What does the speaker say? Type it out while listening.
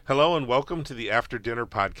Hello and welcome to the After Dinner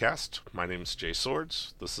Podcast. My name is Jay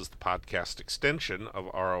Swords. This is the podcast extension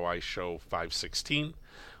of ROI Show 516.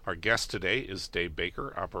 Our guest today is Dave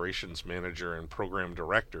Baker, Operations Manager and Program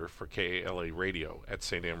Director for KALA Radio at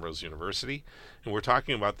St. Ambrose University, and we're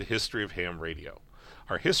talking about the history of ham radio.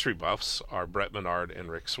 Our history buffs are Brett Monnard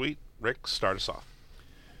and Rick Sweet. Rick, start us off.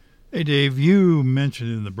 Hey, Dave, you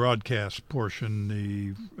mentioned in the broadcast portion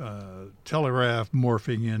the telegraph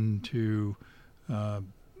morphing into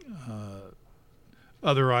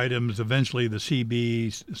other items, eventually the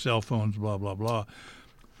CBs, cell phones, blah, blah, blah.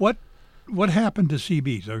 What happened to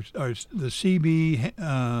CBs? Are the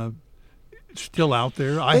CB still out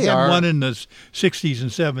there? I had one in the 60s and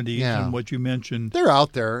 70s, and what you mentioned. They're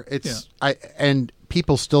out there. And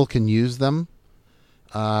people still can use them.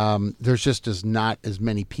 There's just not as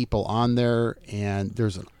many people on there, and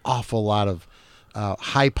there's an awful lot of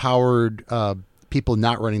high-powered people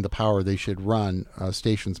not running the power they should run,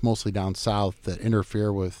 stations mostly down south that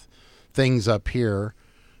interfere with things up here.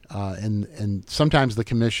 And sometimes the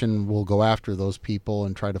commission will go after those people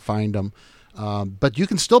and try to find them. But you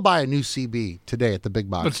can still buy a new CB today at the big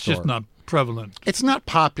box store. But it's just not prevalent. It's not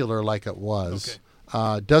popular like it was.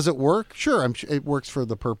 Okay. Does it work? Sure, I'm sure it works for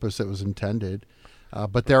the purpose it was intended.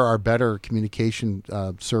 But there are better communication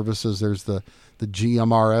services. There's the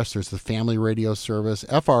GMRS. There's the Family Radio Service.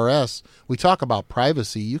 FRS, we talk about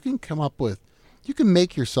privacy. You can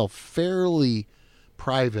make yourself fairly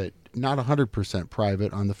private, not 100%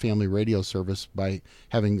 private on the Family Radio Service by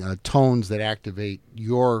having tones that activate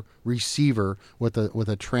your receiver with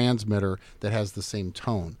a transmitter that has the same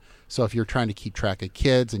tone. So if you're trying to keep track of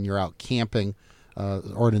kids and you're out camping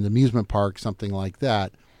or in an amusement park, something like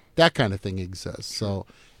that, that kind of thing exists. So,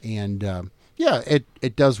 and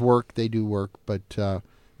it does work. They do work, but the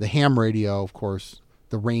ham radio, of course,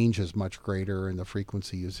 the range is much greater and the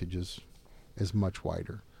frequency usage is much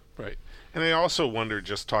wider. Right. And I also wonder,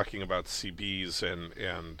 just talking about CBs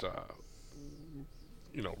and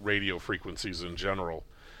radio frequencies in general,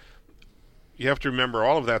 you have to remember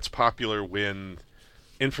all of that's popular when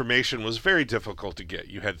information was very difficult to get.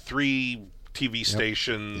 You had 3 TV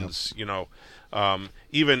stations,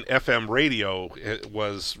 even FM radio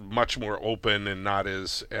was much more open and not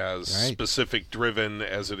as specific driven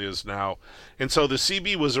as it is now. And so the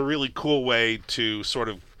CB was a really cool way to sort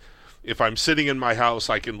of, if I'm sitting in my house,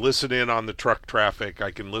 I can listen in on the truck traffic,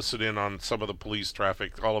 I can listen in on some of the police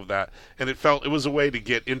traffic, all of that. And it was a way to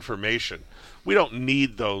get information. We don't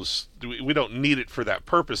need those. We don't need it for that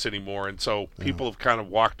purpose anymore. And so people have kind of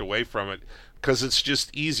walked away from it because it's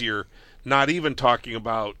just easier, not even talking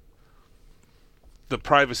about the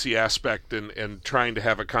privacy aspect and trying to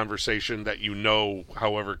have a conversation that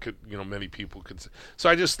however many people could. So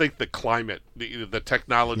I just think the climate, the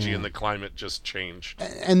technology and the climate just changed.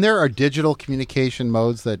 And there are digital communication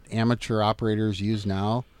modes that amateur operators use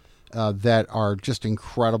now that are just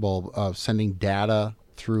incredible, sending data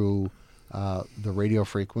through the radio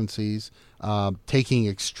frequencies, taking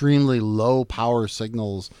extremely low power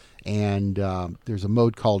signals, and there's a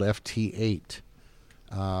mode called FT8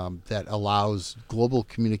 that allows global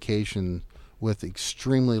communication with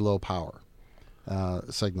extremely low power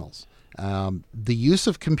signals. The use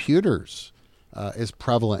of computers is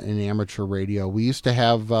prevalent in amateur radio. We used to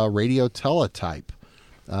have radio teletype.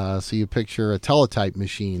 So you picture a teletype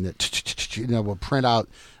machine that will print out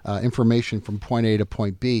information from point A to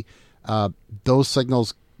point B. Those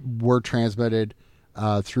signals were transmitted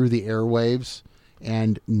through the airwaves,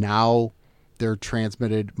 and now they're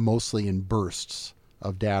transmitted mostly in bursts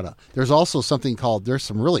of data. There's also there's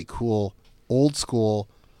some really cool old school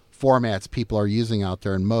formats people are using out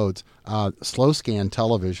there in modes. Slow scan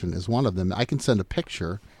television is one of them. I can send a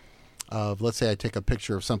picture of, let's say I take a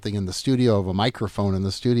picture of something in the studio, of a microphone in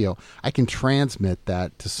the studio. I can transmit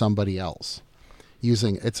that to somebody else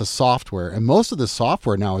it's a software. And most of the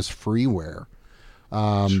software now is freeware.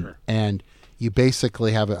 Sure. And you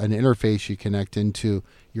basically have an interface you connect into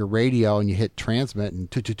your radio, and you hit transmit, and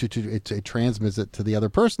it transmits it to the other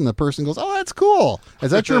person. The person goes, "Oh, that's cool.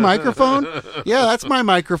 Is that your microphone?" "Yeah, that's my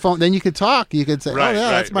microphone." Then you could talk. You could say,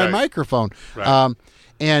 that's my microphone. Right.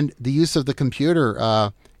 And the use of the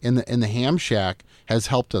computer in the ham shack has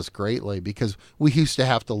helped us greatly, because we used to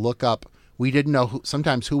have to look up. We didn't know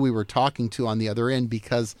sometimes who we were talking to on the other end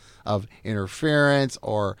because of interference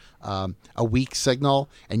or a weak signal,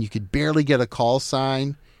 and you could barely get a call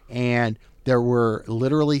sign. And there were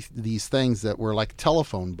literally these things that were like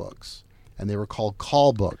telephone books, and they were called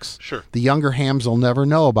call books. Sure. The younger hams will never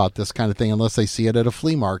know about this kind of thing unless they see it at a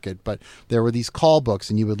flea market. But there were these call books,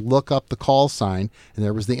 and you would look up the call sign, and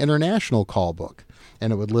there was the international call book.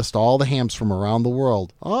 and it would list all the hams from around the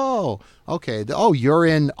world. Oh, okay. Oh, you're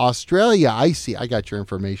in Australia. I see. I got your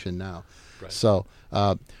information now. Right. So,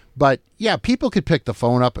 but yeah, people could pick the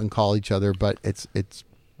phone up and call each other, but it's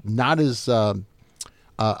not as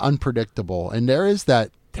unpredictable. And there is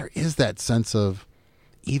that sense of,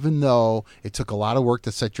 even though it took a lot of work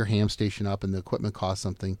to set your ham station up and the equipment cost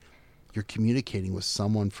something, you're communicating with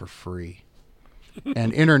someone for free.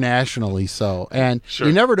 And internationally so. And Sure.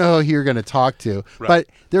 you never know who you're going to talk to. Right. But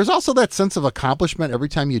there's also that sense of accomplishment every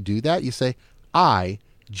time you do that. You say, I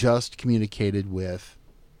just communicated with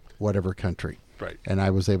whatever country. Right. And I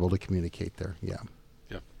was able to communicate there. Yeah.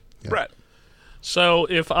 Yep. Yeah. Brett. So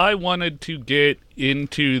if I wanted to get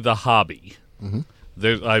into the hobby,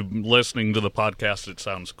 I'm listening to the podcast. It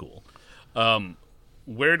sounds cool.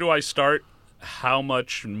 Where do I start? How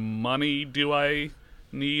much money do I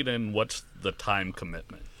need? And what's the time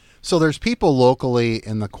commitment? So there's people locally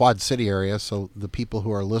in the Quad City area. So the people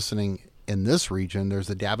who are listening in this region, there's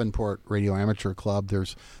the Davenport Radio Amateur Club.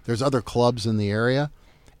 There's other clubs in the area,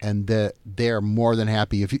 and they're more than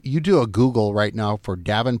happy. If you do a Google right now for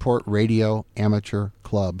Davenport Radio Amateur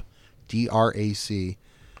Club, DRAC,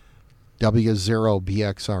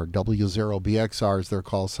 W0BXR. W0BXR is their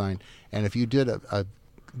call sign. And if you did a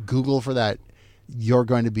Google for that, you're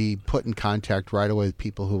going to be put in contact right away with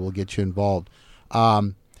people who will get you involved.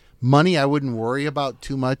 Money I wouldn't worry about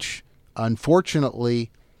too much.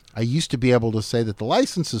 Unfortunately, I used to be able to say that the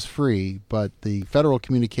license is free, but the Federal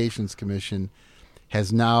Communications Commission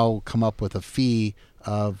has now come up with a fee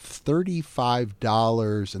of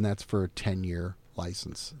 $35, and that's for a 10-year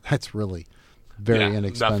license. That's really very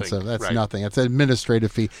inexpensive. Nothing. That's Right. nothing. It's an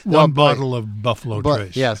administrative fee. One bottle of Buffalo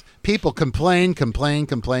Trace. Yes, people complain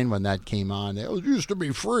when that came on. It used to be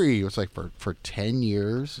free. It was like for 10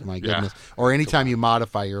 years. My goodness. Or anytime you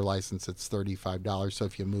modify your license, it's $35. So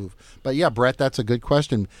if you move. But yeah, Brett, that's a good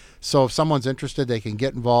question. So if someone's interested, they can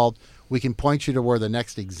get involved. We can point you to where the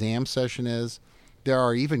next exam session is. There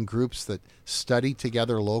are even groups that study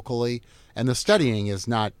together locally. And the studying is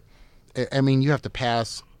not, I mean, you have to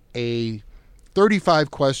pass a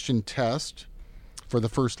 35-question test for the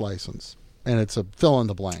first license, and it's a fill in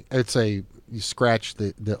the blank. You scratch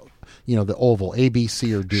the oval, A, B,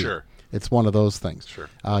 C, or D. Sure. It's one of those things. Sure.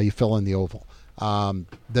 You fill in the oval.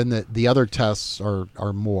 Then the other tests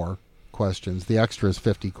are more questions. The extra is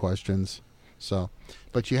 50 questions. So,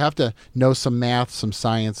 but you have to know some math, some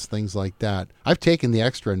science, things like that. I've taken the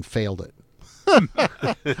extra and failed it. I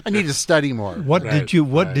need to study more. What did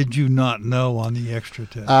you not know on the extra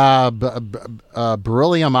test?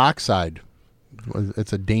 Beryllium oxide.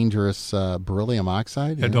 It's a dangerous beryllium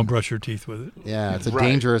oxide. And don't brush your teeth with it. Yeah, it's a Right.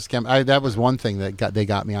 dangerous that was one thing that they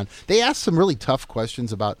got me on. They asked some really tough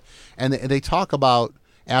questions about, and they talk about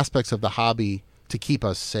aspects of the hobby to keep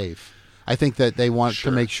us safe. I think that they want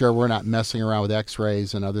to make sure we're not messing around with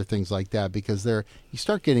X-rays and other things like that, because you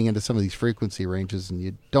start getting into some of these frequency ranges and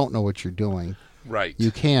you don't know what you're doing. Right.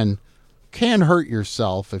 You can hurt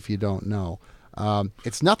yourself if you don't know.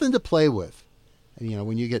 It's nothing to play with,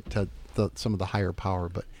 when you get to some of the higher power.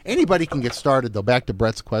 But anybody can get started, though. Back to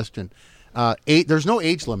Brett's question. There's no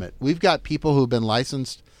age limit. We've got people who've been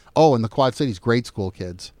licensed. Oh, in the Quad Cities, grade school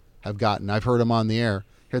kids have gotten. I've heard them on the air.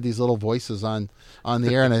 Hear these little voices on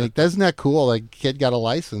the air, and I think, isn't that cool? Like, kid got a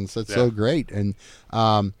license. That's so great. And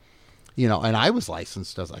and I was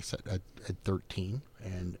licensed, as I said, at 13,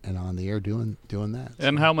 and on the air doing that.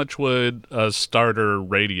 And how much would a starter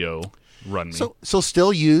radio run me? So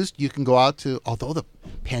still used. You can go out to, although the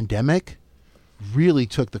pandemic really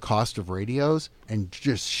took the cost of radios and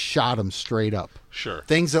just shot them straight up. Sure.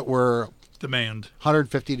 Things that were Demand. $150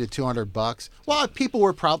 to $200. Well, people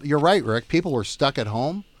were you're right, Rick. People were stuck at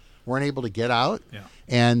home, weren't able to get out,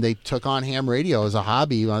 and they took on ham radio as a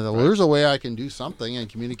hobby. Well, there's a way I can do something and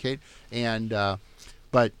communicate. And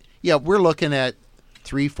but yeah, we're looking at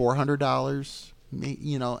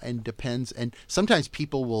 $300-$400, and depends. And sometimes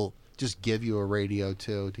people will just give you a radio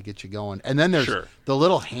too to get you going. And then there's the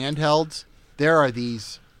little handhelds. There are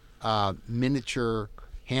these miniature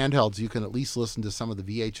handhelds. You can at least listen to some of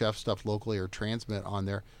the VHF stuff locally or transmit on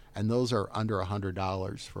there, and those are under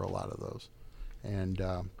 $100 for a lot of those, and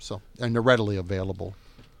they're readily available.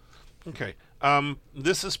 Okay.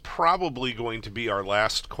 This is probably going to be our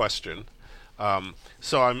last question.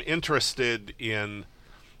 So I'm interested in,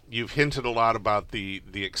 you've hinted a lot about the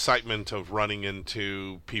excitement of running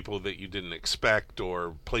into people that you didn't expect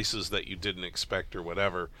or places that you didn't expect or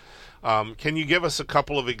whatever. Can you give us a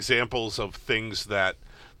couple of examples of things that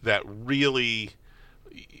really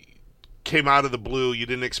came out of the blue, you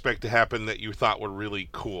didn't expect to happen, that you thought were really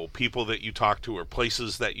cool? People that you talked to or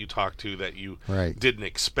places that you talked to that you didn't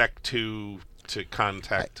expect to to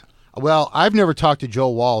contact? Well, I've never talked to Joe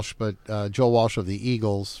Walsh, but Joe Walsh of the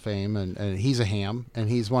Eagles fame, and he's a ham, and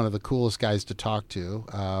he's one of the coolest guys to talk to,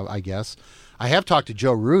 I guess. I have talked to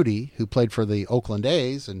Joe Rudy, who played for the Oakland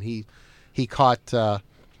A's, and he caught that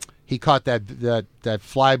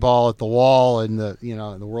fly ball at the wall in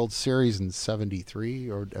the World Series in '73,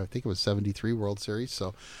 or I think it was '73 World Series.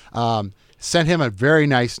 So sent him a very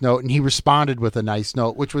nice note, and he responded with a nice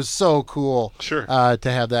note, which was so cool. Sure. To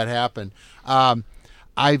have that happen.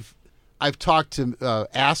 I've talked to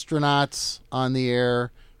astronauts on the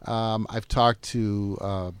air. I've talked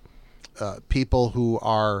to people who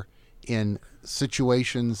are in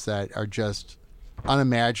situations that are just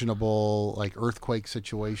unimaginable, like earthquake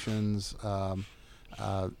situations.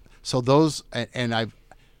 So those, and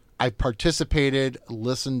I've participated,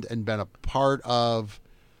 listened, and been a part of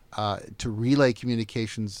to relay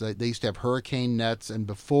communications. They used to have hurricane nets, and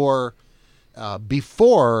before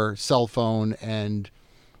cell phone and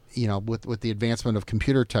with the advancement of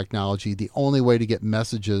computer technology, the only way to get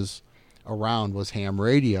messages around was ham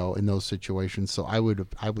radio in those situations. So I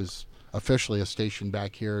was officially a station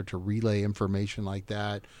back here to relay information like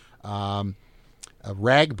that.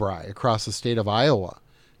 Ragbri across the state of Iowa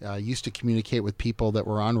used to communicate with people that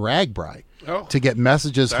were on Ragbri to get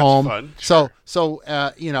messages home. Fun. Sure. So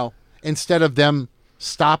instead of them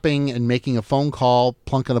stopping and making a phone call,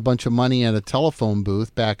 plunking a bunch of money in a telephone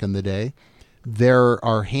booth back in the day, there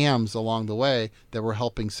are hams along the way that were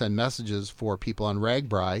helping send messages for people on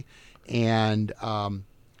Ragbri. And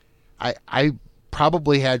I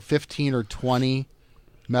probably had 15 or 20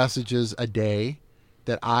 messages a day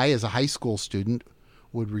that I, as a high school student,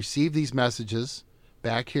 would receive these messages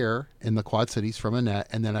back here in the Quad Cities from a net,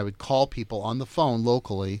 and then I would call people on the phone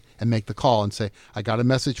locally and make the call and say, I got a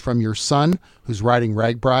message from your son who's riding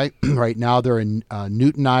Ragbri. Right now they're in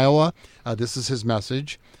Newton, Iowa. This is his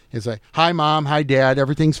message. He's like, hi, Mom. Hi, Dad.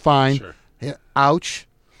 Everything's fine. Sure. Yeah, ouch.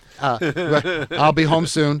 I'll be home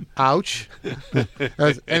soon. Ouch.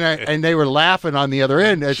 And they were laughing on the other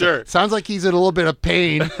end. Sure. Sounds like he's in a little bit of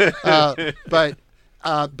pain. But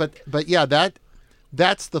yeah,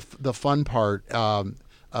 that's the fun part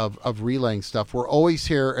of relaying stuff. We're always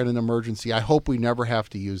here in an emergency. I hope we never have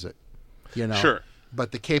to use it. Sure.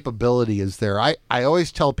 But the capability is there. I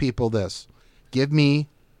always tell people this: give me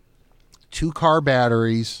 2 car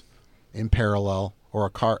batteries in parallel, or a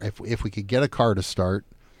car. If we could get a car to start,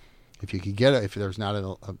 if there's not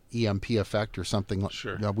an EMP effect or something.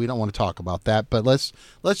 Sure. We don't want to talk about that. But let's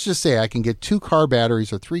just say I can get 2 car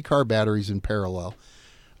batteries or 3 car batteries in parallel.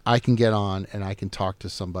 I can get on and I can talk to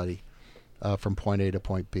somebody from point A to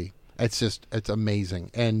point B. It's amazing.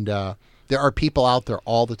 And there are people out there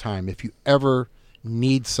all the time. If you ever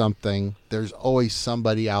need something, there's always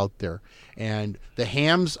somebody out there. And the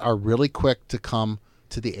hams are really quick to come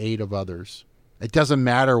to the aid of others. It doesn't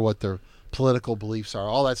matter what their political beliefs are.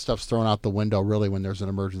 All that stuff's thrown out the window, really, when there's an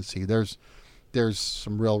emergency. There's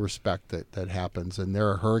some real respect that happens. And there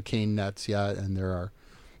are hurricane nets yet, and there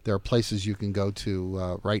are places you can go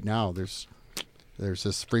to right now. There's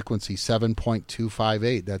this frequency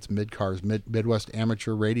 7.258. That's Midcar's Midwest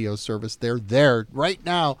Amateur Radio Service. They're there right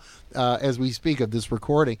now as we speak of this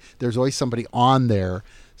recording. There's always somebody on there.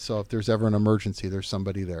 So if there's ever an emergency, there's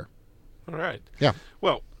somebody there. All right. Yeah.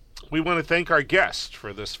 Well, we want to thank our guest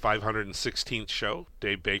for this 516th show,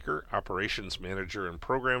 Dave Baker, Operations Manager and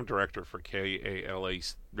Program Director for KALA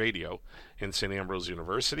Radio in St. Ambrose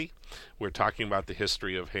University. We're talking about the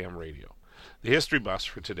history of ham radio. The history buffs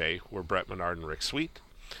for today were Brett Monnard and Rick Sweet.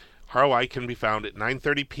 ROI can be found at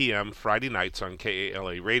 9:30 p.m. Friday nights on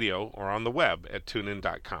KALA Radio or on the web at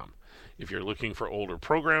tunein.com. If you're looking for older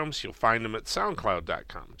programs, you'll find them at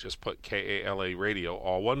soundcloud.com. Just put KALA Radio,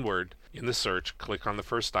 all one word, in the search, click on the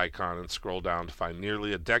first icon, and scroll down to find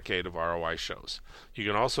nearly a decade of ROI shows. You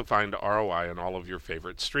can also find ROI on all of your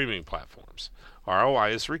favorite streaming platforms.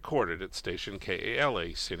 ROI is recorded at station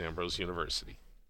KALA, St. Ambrose University.